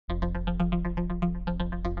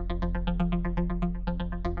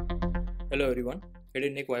Hello everyone, here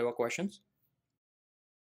is Nick VIVA questions.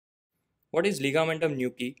 What is ligamentum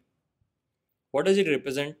nuchae? What does it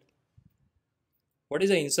represent? What is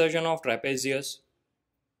the insertion of trapezius?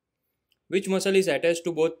 Which muscle is attached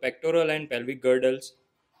to both pectoral and pelvic girdles?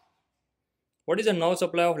 What is the nerve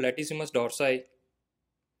supply of latissimus dorsi?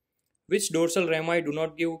 Which dorsal rami do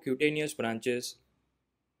not give cutaneous branches?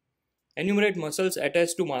 Enumerate muscles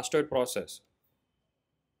attached to mastoid process.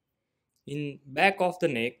 In back of the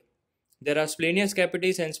neck, there are splenius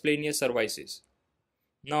capitis and splenius cervicis.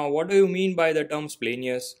 Now, what do you mean by the term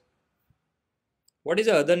splenius? What is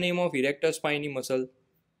the other name of erector spinae muscle?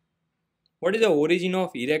 What is the origin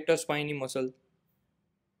of erector spinae muscle?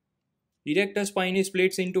 Erector spinae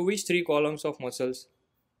splits into which three columns of muscles?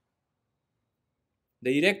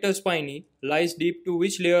 The erector spinae lies deep to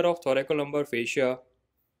which layer of thoracolumbar fascia?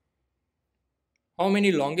 How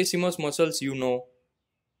many longissimus muscles you know?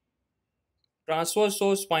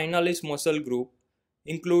 Transversospinalis muscle group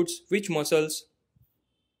includes which muscles?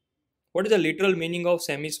 What is the literal meaning of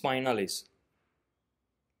semispinalis?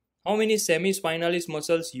 How many semispinalis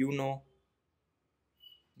muscles you know?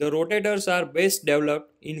 The rotators are best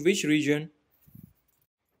developed in which region?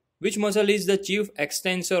 Which muscle is the chief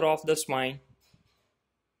extensor of the spine?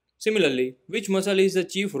 Similarly, which muscle is the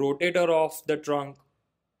chief rotator of the trunk?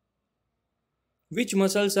 Which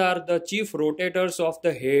muscles are the chief rotators of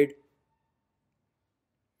the head?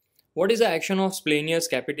 What is the action of splenius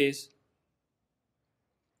capitis?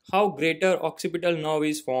 How greater occipital nerve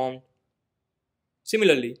is formed?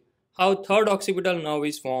 Similarly, how third occipital nerve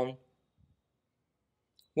is formed?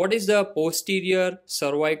 What is the posterior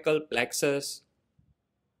cervical plexus?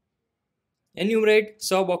 Enumerate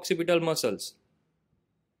sub-occipital muscles.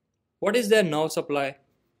 What is their nerve supply?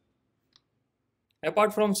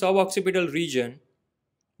 Apart from sub-occipital region,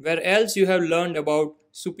 where else you have learned about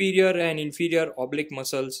superior and inferior oblique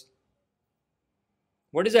muscles?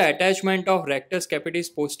 What is the attachment of rectus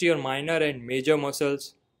capitis posterior minor and major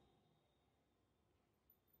muscles?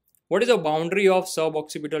 What is the boundary of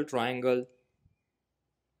sub-occipital triangle?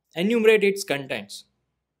 Enumerate its contents.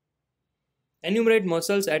 Enumerate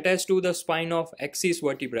muscles attached to the spine of axis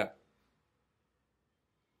vertebra.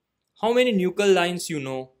 How many nuchal lines you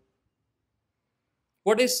know?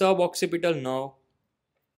 What is sub-occipital nerve?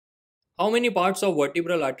 How many parts of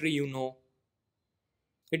vertebral artery you know?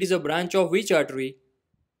 It is a branch of which artery?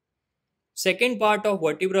 Second part of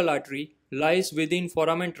vertebral artery lies within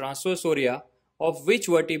foramen transversoria of which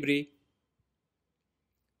vertebrae?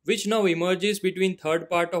 Which nerve emerges between third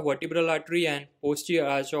part of vertebral artery and posterior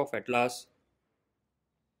arch of atlas?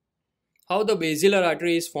 How the basilar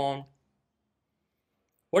artery is formed?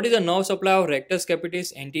 What is the nerve supply of rectus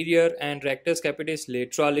capitis anterior and rectus capitis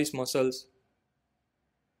lateralis muscles?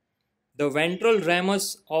 The ventral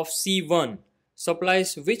ramus of C1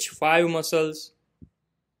 supplies which 5 muscles?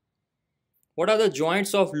 What are the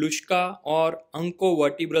joints of Luschka or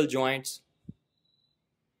uncovertebral joints?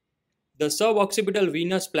 The suboccipital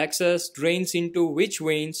venous plexus drains into which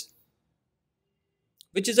veins?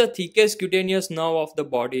 Which is the thickest cutaneous nerve of the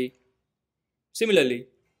body? Similarly,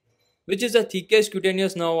 which is the thickest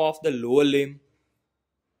cutaneous nerve of the lower limb?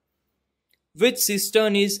 Which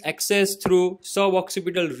cistern is accessed through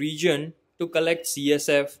suboccipital region to collect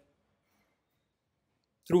CSF?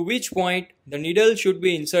 Through which point the needle should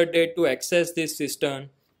be inserted to access this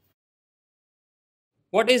cistern?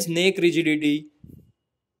 What is neck rigidity?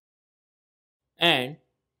 And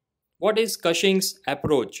what is Cushing's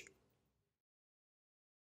approach?